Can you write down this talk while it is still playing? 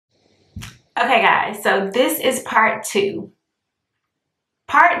Okay guys, so this is part two.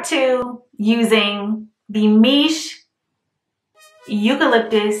 Part two using the MICHE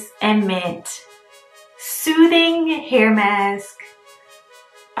Eucalyptus and Mint Soothing Hair Mask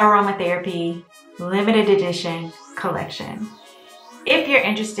Aromatherapy Limited Edition Collection. If you're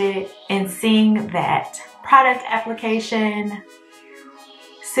interested in seeing that product application,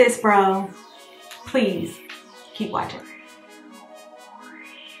 sis bro, please keep watching.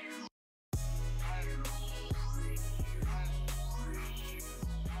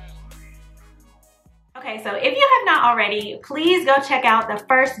 Okay, so if you have not already, please go check out the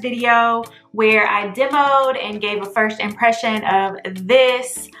first video where I demoed and gave a first impression of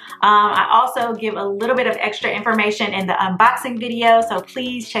this. I also give a little bit of extra information in the unboxing video, so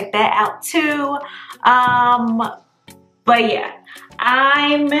please check that out too. But yeah,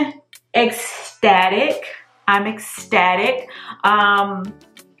 I'm ecstatic.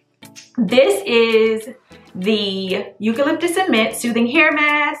 This is the Eucalyptus and Mint Soothing Hair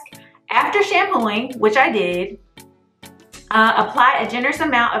Mask. After shampooing, which I did, apply a generous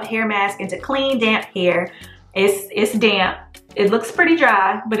amount of hair mask into clean, damp hair. It's damp. It looks pretty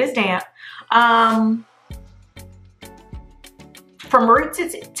dry, but it's damp. From root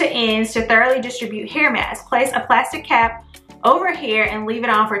to ends to thoroughly distribute hair mask. Place a plastic cap over hair and leave it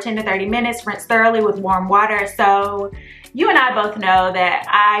on for 10 to 30 minutes. Rinse thoroughly with warm water. So you and I both know that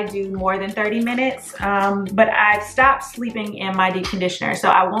I do more than 30 minutes, but I've stopped sleeping in my deep conditioner. So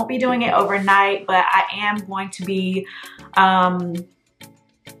I won't be doing it overnight, but I am going to be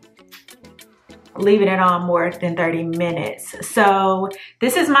leaving it on more than 30 minutes. So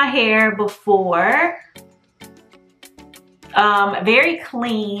this is my hair before. Very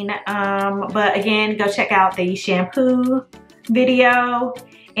clean, but again, go check out the shampoo video.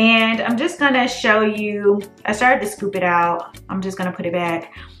 And I'm just gonna show you, I started to scoop it out. I'm just gonna put it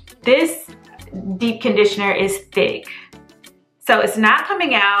back. This deep conditioner is thick, so it's not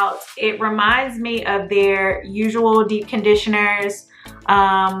coming out. It reminds me of their usual deep conditioners.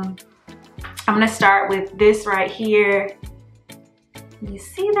 I'm gonna start with this right here. You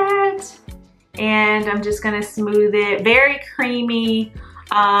see that? And I'm just gonna smooth it. Very creamy.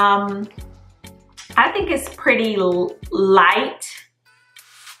 I think it's pretty light.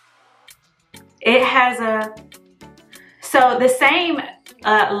 It has the same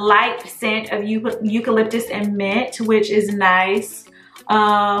light scent of eucalyptus and mint, which is nice.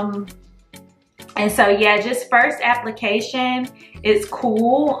 And so yeah, just first application is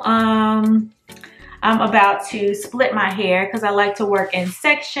cool. I'm about to split my hair because I like to work in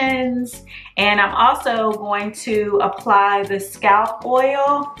sections. And I'm also going to apply the scalp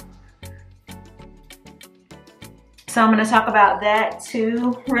oil. So I'm gonna talk about that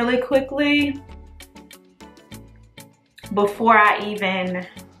too really quickly before I even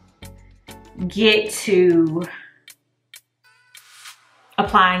get to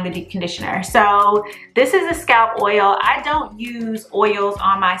applying the deep conditioner. So this is a scalp oil. I don't use oils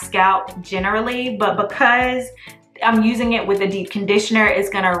on my scalp generally, but because I'm using it with a deep conditioner, it's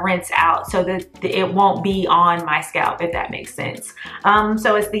gonna rinse out so that it won't be on my scalp, if that makes sense.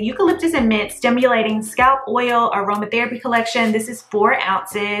 So it's the Eucalyptus and Mint Stimulating Scalp Oil Aromatherapy Collection. This is 4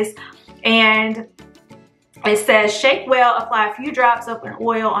 ounces. And it says, shake well, apply a few drops of an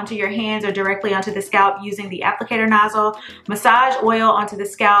oil onto your hands or directly onto the scalp using the applicator nozzle. Massage oil onto the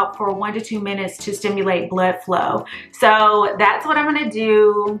scalp for 1 to 2 minutes to stimulate blood flow. So that's what I'm gonna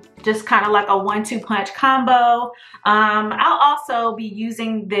do, just kind of like a 1-2 punch combo. I'll also be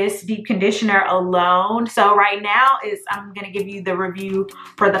using this deep conditioner alone. So right now I'm gonna give you the review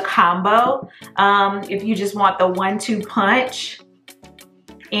for the combo. If you just want the 1-2 punch.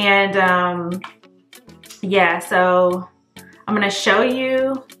 And yeah, so I'm gonna show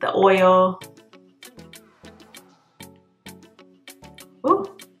you the oil.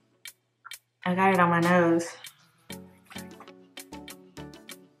 Ooh, I got it on my nose.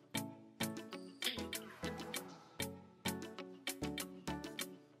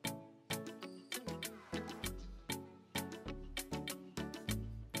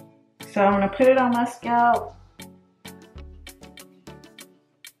 So I'm gonna put it on my scalp.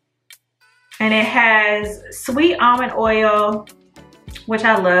 And it has sweet almond oil, which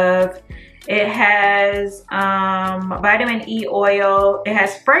I love. It has vitamin E oil. It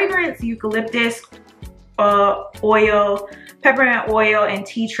has fragrance eucalyptus oil, peppermint oil, and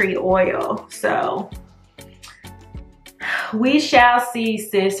tea tree oil. So we shall see,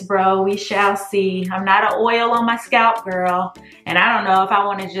 sis bro, we shall see. I'm not an oil on my scalp girl, and I don't know if I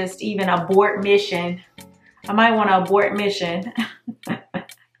want to just even abort mission. I might want to abort mission.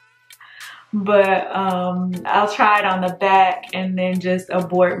 But I'll try it on the back and then just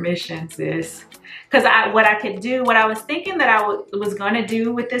abort mission, sis. Because what I was thinking that I was gonna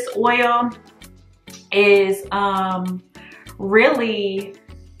do with this oil is really,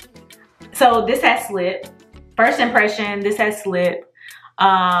 so this has slip. First impression, this has slip.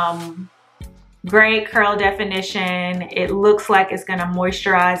 Great curl definition. It looks like it's gonna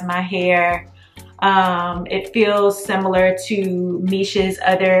moisturize my hair. It feels similar to MICHE's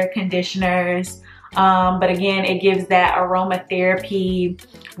other conditioners. But again, it gives that aromatherapy,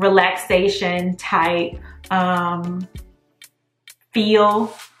 relaxation type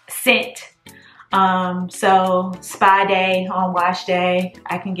feel, scent. So spa day, on wash day,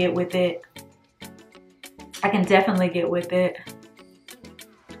 I can get with it. I can definitely get with it.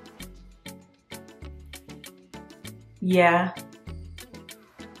 Yeah.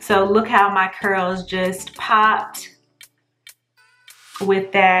 So look how my curls just popped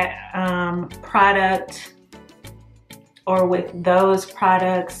with that product, or with those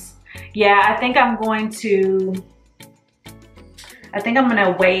products. Yeah, I think I'm gonna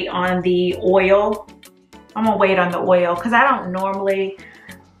wait on the oil. I'm gonna wait on the oil because I don't normally,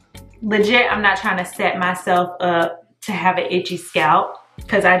 legit, I'm not trying to set myself up to have an itchy scalp,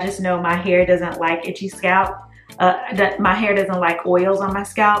 because I just know my hair doesn't like itchy scalp. My hair doesn't like oils on my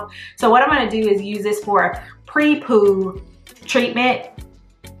scalp. So what I'm gonna do is use this for a pre-poo treatment.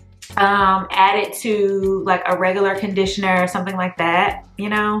 Add it to like a regular conditioner or something like that, you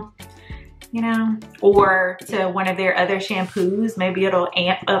know, or to one of their other shampoos. Maybe it'll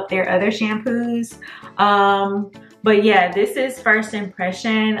amp up their other shampoos. But yeah, this is first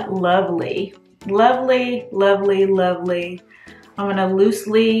impression. Lovely, lovely, lovely, lovely. I'm gonna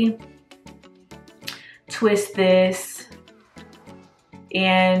loosely twist this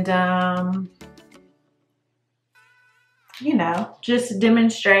and you know, just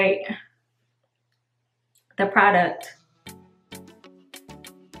demonstrate the product.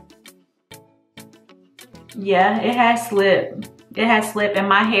 Yeah, it has slip. It has slip, and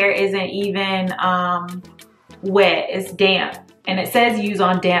my hair isn't even wet. It's damp, and it says use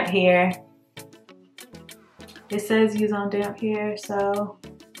on damp hair. It says use on damp hair. So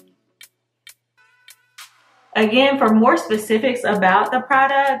again, for more specifics about the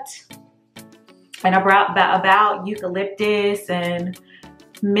product and about eucalyptus and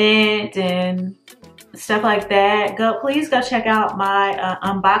mint and stuff like that, please go check out my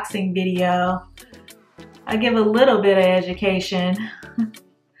unboxing video. I give a little bit of education,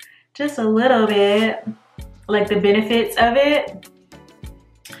 just a little bit, like the benefits of it.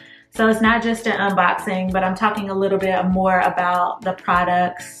 So it's not just an unboxing, but I'm talking a little bit more about the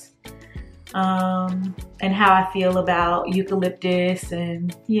products and how I feel about eucalyptus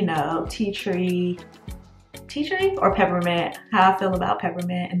and, you know, tea tree or peppermint, how I feel about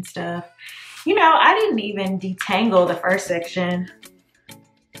peppermint and stuff. You know, I didn't even detangle the first section.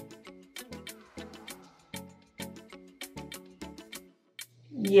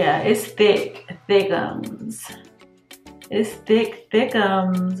 Yeah, it's thickums. It's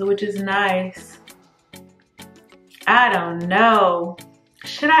thickums, which is nice. I don't know.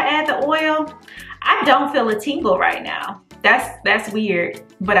 Should I add the oil? I don't feel a tingle right now. That's weird,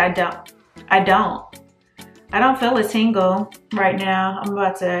 but I don't feel a tingle right now. I'm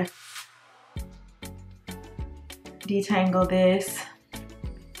about to detangle this.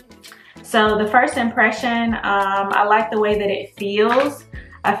 So the first impression, I like the way that it feels.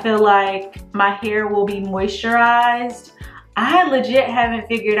 I feel like my hair will be moisturized. I legit haven't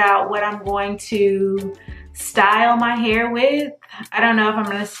figured out what I'm going to style my hair with. I don't know if I'm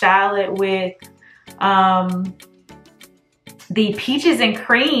gonna style it with the peaches and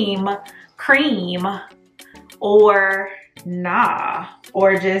cream or nah,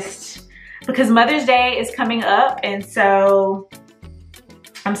 or just because Mother's Day is coming up, and so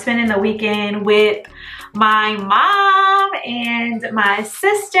I'm spending the weekend with my mom and my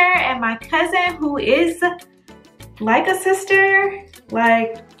sister and my cousin, who is like a sister,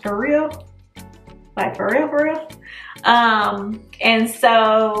 like for real, like for real. And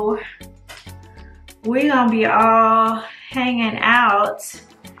so we're gonna be all hanging out,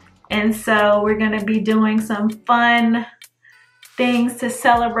 and so we're gonna be doing some fun things to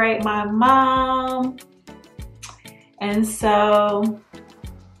celebrate my mom. And so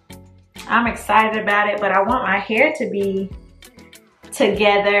I'm excited about it, but I want my hair to be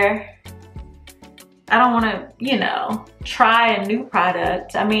together. I don't want to, you know, try a new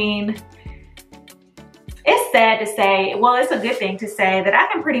product. I mean, it's sad to say, well, it's a good thing to say that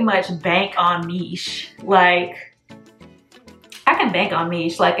I can pretty much bank on MICHE. Like, I can bank on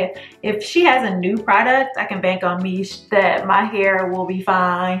MICHE. Like, if she has a new product, I can bank on MICHE that my hair will be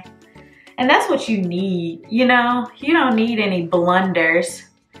fine. And that's what you need, you know? You don't need any blunders.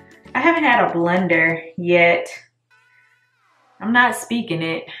 I haven't had a blunder yet. I'm not speaking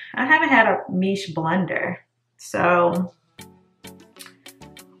it. I haven't had a MICHE blunder. So,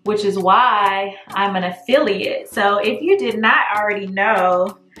 which is why I'm an affiliate. So if you did not already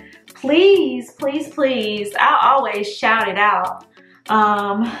know, please, please, please, I'll always shout it out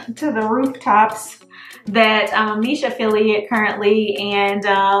to the rooftops that I'm a MICHE affiliate currently, and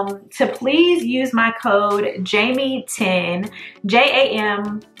to please use my code JAMIE10,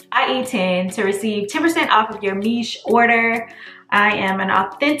 JAMIE10 to receive 10% off of your MICHE order. I am an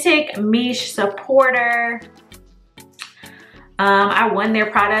authentic MICHE supporter. I won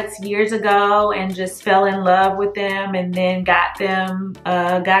their products years ago and just fell in love with them, and then got them,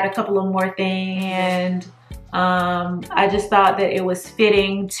 got a couple of more things, and I just thought that it was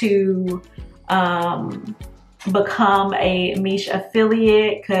fitting to become a MICHE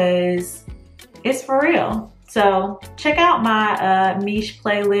affiliate because it's for real. So check out my MICHE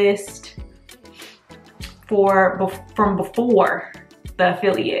playlist from before the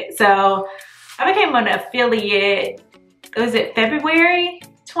affiliate. So I became an affiliate, was it February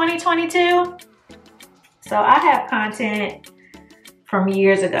 2022? So I have content from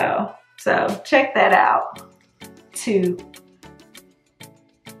years ago. So check that out too.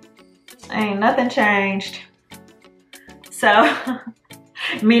 Ain't nothing changed. So,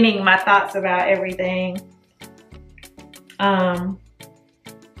 meaning my thoughts about everything.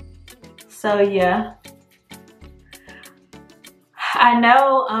 So yeah. I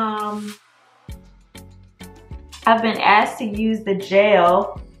know I've been asked to use the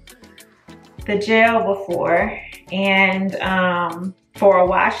gel before, and for a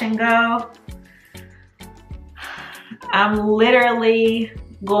wash and go. I'm literally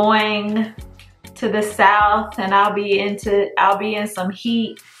going to the south, and I'll be in some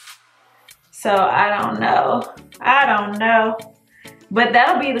heat. So I don't know, but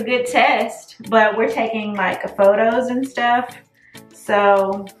that'll be the good test. But we're taking like photos and stuff,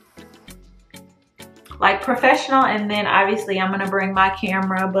 so like professional, and then obviously I'm gonna bring my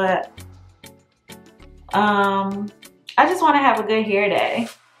camera, but I just want to have a good hair day.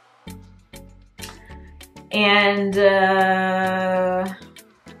 And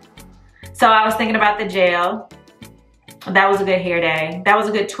so I was thinking about the gel. That was a good hair day. That was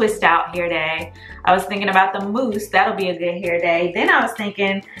a good twist out hair day. I was thinking about the mousse. That'll be a good hair day. Then I was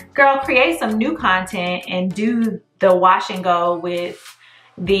thinking, girl, create some new content and do the wash and go with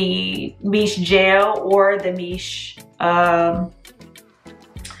the MICHE gel or the MICHE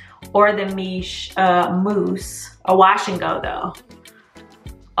mousse. A wash and go though.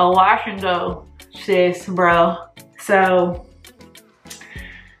 A wash and go, sis, bro. So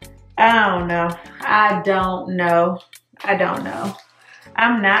I don't know.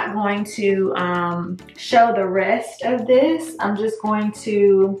 I'm not going to show the rest of this. I'm just going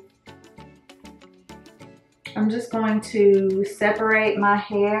to separate my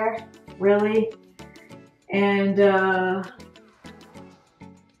hair, really, and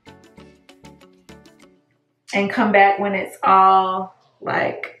come back when it's all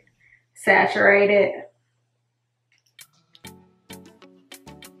like saturated.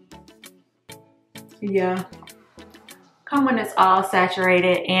 Yeah, come when it's all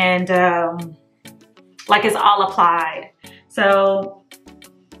saturated and like it's all applied. So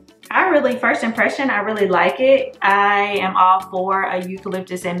I really, first impression, I really like it. I am all for a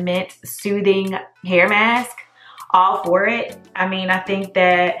eucalyptus and mint soothing hair mask. All for it. I mean, I think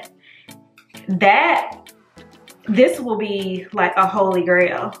that this will be like a holy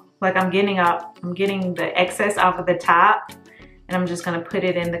grail. Like I'm getting the excess off of the top, and I'm just gonna put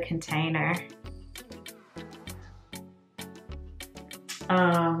it in the container.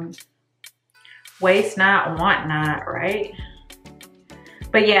 Waste not, want not, right?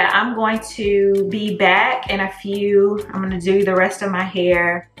 But yeah, I'm going to be back in a few. I'm gonna do the rest of my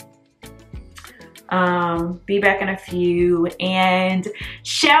hair. Be back in a few and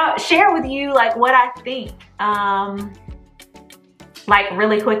share with you like what I think, like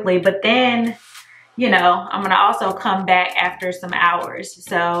really quickly. But then, you know, I'm gonna also come back after some hours.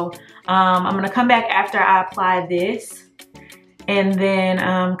 So I'm gonna come back after I apply this, and then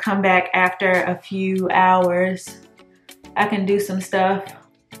come back after a few hours. I can do some stuff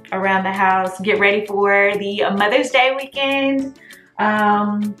around the house, get ready for the Mother's Day weekend.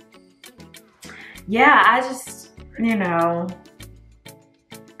 Yeah, I just, you know,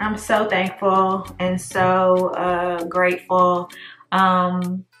 I'm so thankful and so grateful.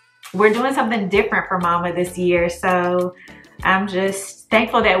 We're doing something different for Mama this year, so I'm just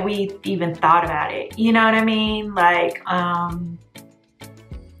thankful that we even thought about it. You know what I mean? Like,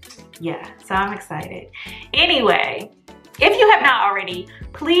 yeah, so I'm excited. Anyway, if you have not already,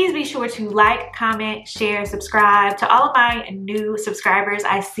 please be sure to like, comment, share, subscribe. To all of my new subscribers,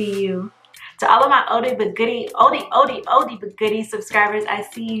 I see you. To all of my oldie but goodie subscribers, I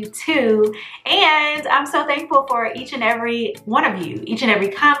see you too. And I'm so thankful for each and every one of you. Each and every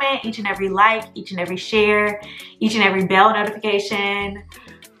comment, each and every like, each and every share, each and every bell notification.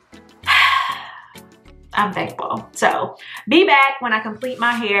 I'm thankful. So be back when I complete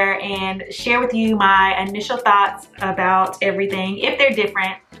my hair and share with you my initial thoughts about everything. If they're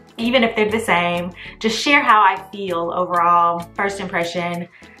different, even if they're the same, just share how I feel overall. First impression,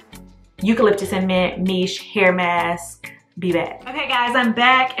 Eucalyptus and Mint MICHE hair mask. Be back. Okay guys, I'm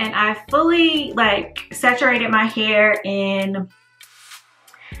back and I fully saturated my hair in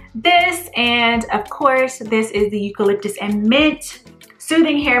this, and of course this is the Eucalyptus and Mint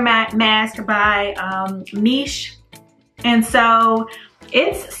Soothing Hair Mask by MICHE. And so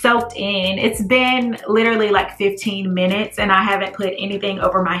it's soaked in. It's been literally like 15 minutes and I haven't put anything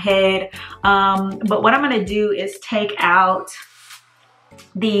over my head. But what I'm gonna do is take out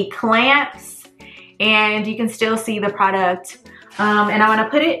the clamps, and you can still see the product. And I'm gonna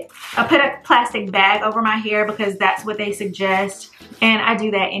put a plastic bag over my hair because that's what they suggest, and I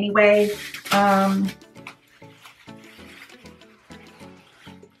do that anyway.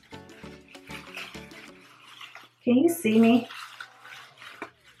 Can you see me?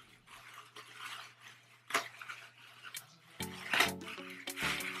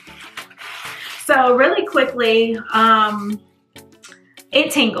 So really quickly, it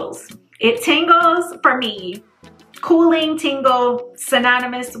tingles. It tingles for me. Cooling, tingle,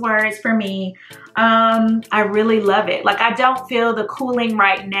 synonymous words for me. I really love it. Like, I don't feel the cooling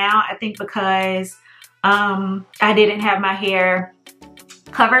right now. I think because I didn't have my hair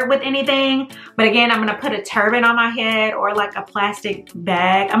covered with anything. But again, I'm gonna put a turban on my head or like a plastic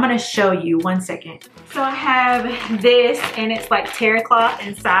bag. I'm gonna show you, one second. So I have this and it's like terry cloth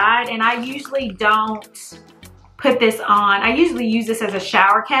inside, and I usually don't put this on. I usually use this as a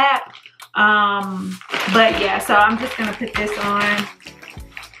shower cap. But yeah, so I'm just gonna put this on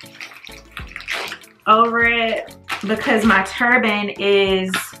over it because my turban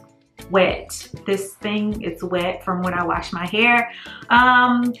is wet. This thing, it's wet from when I wash my hair.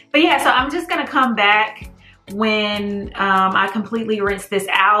 But yeah, so I'm just gonna come back when I completely rinse this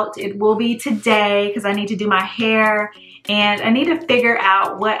out. It will be today because I need to do my hair and I need to figure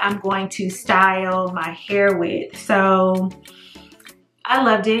out what I'm going to style my hair with. So I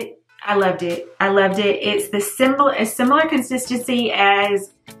loved it. I loved it. I loved it. It's a similar consistency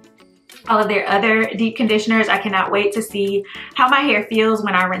as all of their other deep conditioners. I cannot wait to see how my hair feels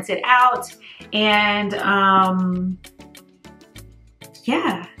when I rinse it out. And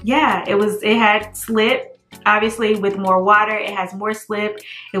yeah, it had slip. Obviously with more water, it has more slip.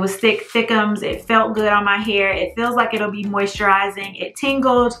 It was thickums. It felt good on my hair. It feels like it'll be moisturizing. It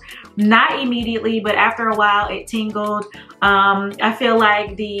tingled, not immediately, but after a while it tingled. I feel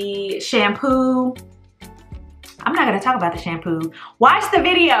like the shampoo, I'm not gonna talk about the shampoo. Watch the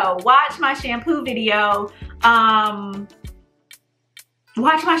video, watch my shampoo video.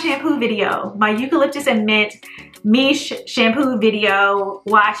 Watch my shampoo video, my Eucalyptus and Mint MICHE shampoo video.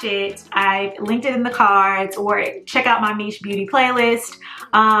 Watch it. I linked it in the cards, or check out my MICHE beauty playlist.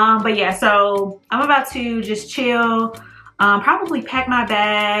 But yeah, so I'm about to just chill, probably pack my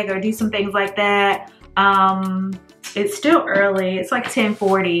bag or do some things like that. It's still early. It's like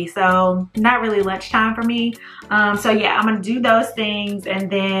 10:40, so not really lunchtime for me. So yeah, I'm gonna do those things and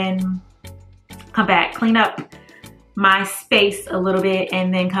then come back, clean up my space a little bit,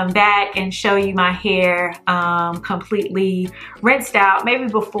 and then come back and show you my hair completely rinsed out. Maybe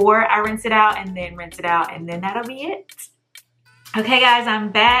before I rinse it out, and then rinse it out, and then that'll be it. Okay guys,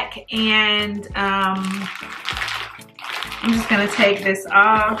 I'm back, and I'm just gonna take this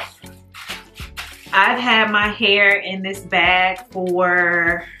off. I've had my hair in this bag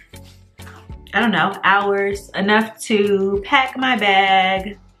for, I don't know, hours, enough to pack my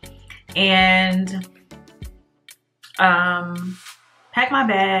bag and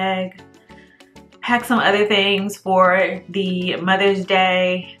pack some other things for the Mother's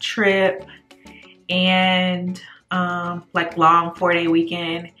Day trip and like long 4-day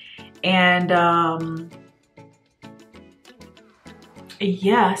weekend. And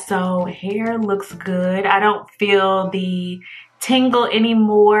yeah, so hair looks good. I don't feel the tingle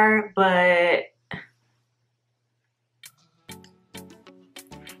anymore, but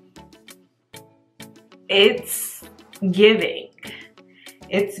it's giving.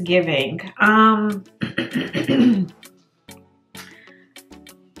 It's giving.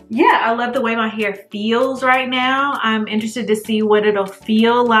 yeah, I love the way my hair feels right now. I'm interested to see what it'll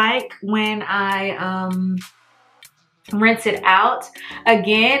feel like when I rinse it out.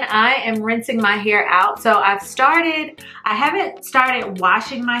 Again, I am rinsing my hair out. So I haven't started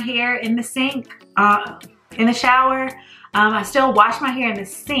washing my hair in the sink, in the shower. I still wash my hair in the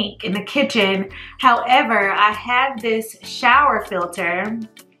sink in the kitchen. However, I have this shower filter,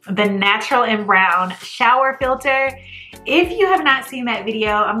 the Natural and Brown shower filter. If you have not seen that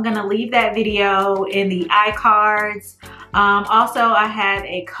video, I'm gonna leave that video in the iCards. Also, I have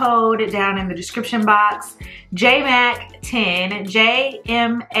a code down in the description box, JMACK10,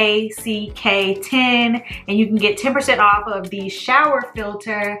 JMACK10, and you can get 10% off of the shower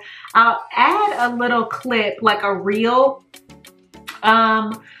filter. I'll add a little clip, like a reel,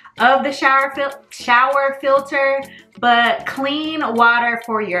 of the shower filter, but clean water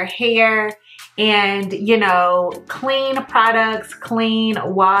for your hair, and you know, clean products, clean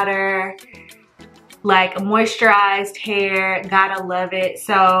water, like moisturized hair, gotta love it.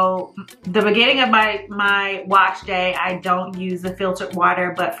 So the beginning of my wash day, I don't use the filtered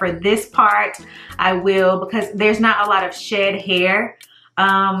water, but for this part I will, because there's not a lot of shed hair,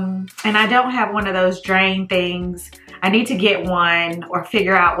 and I don't have one of those drain things. I need to get one or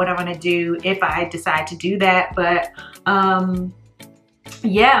figure out what I'm gonna do if I decide to do that. But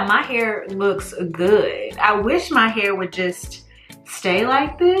yeah, my hair looks good. I wish my hair would just stay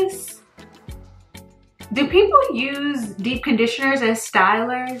like this. Do people use deep conditioners as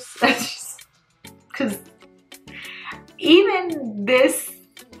stylers? Because even this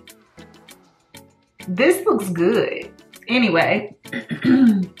looks good. Anyway,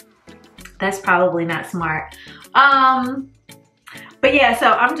 that's probably not smart. But yeah,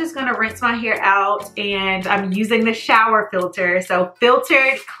 so I'm just gonna rinse my hair out, and I'm using the shower filter. So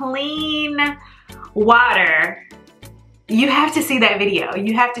filtered, clean water. You have to see that video.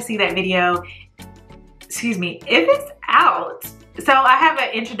 You have to see that video. Excuse me, if it's out. So I have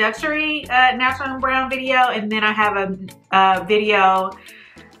an introductory Natural and Brown video, and then I have a video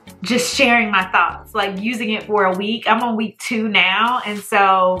just sharing my thoughts, like using it for a week. I'm on week 2 now, and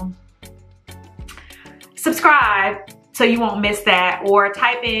so subscribe so you won't miss that, or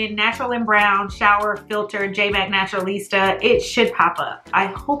type in Natural and Brown shower filter JMAC Naturalista. It should pop up. I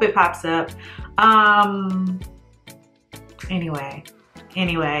hope it pops up. Anyway,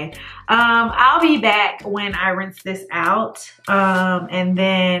 I'll be back when I rinse this out, and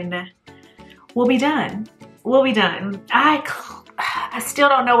then we'll be done. I still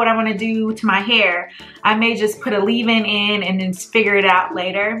don't know what I'm gonna do to my hair. I may just put a leave-in in and then figure it out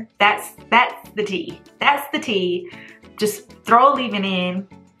later. That's the tea. That's the tea. Just throw a leave-in in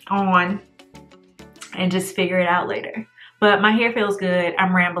on and just figure it out later. But my hair feels good.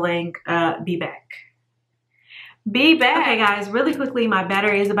 I'm rambling. Be back. Okay guys, really quickly, my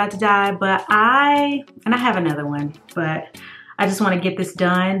battery is about to die, but I have another one, but I just want to get this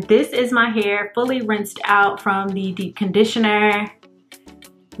done. This is my hair fully rinsed out from the deep conditioner.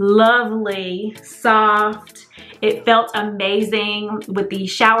 Lovely, soft. It felt amazing with the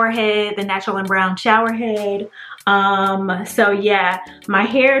shower head, the Natural and Brown shower head. So yeah, my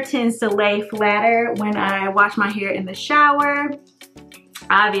hair tends to lay flatter when I wash my hair in the shower,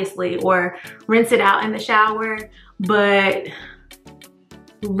 obviously, or rinse it out in the shower. But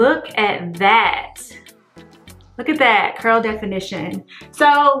look at that. Look at that curl definition.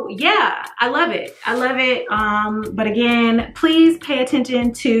 So yeah, I love it. I love it. But again, please pay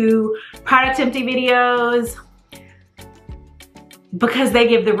attention to product empty videos, because they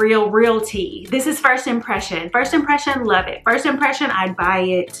give the real tea. This is first impression. First impression, love it. First impression, I'd buy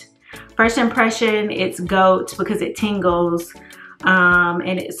it. First impression, it's GOAT because it tingles,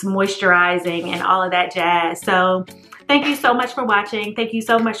 and it's moisturizing and all of that jazz. So thank you so much for watching. Thank you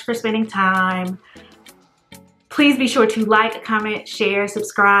so much for spending time. Please be sure to like, comment, share,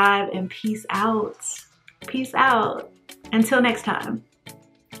 subscribe, and peace out. Peace out. Until next time.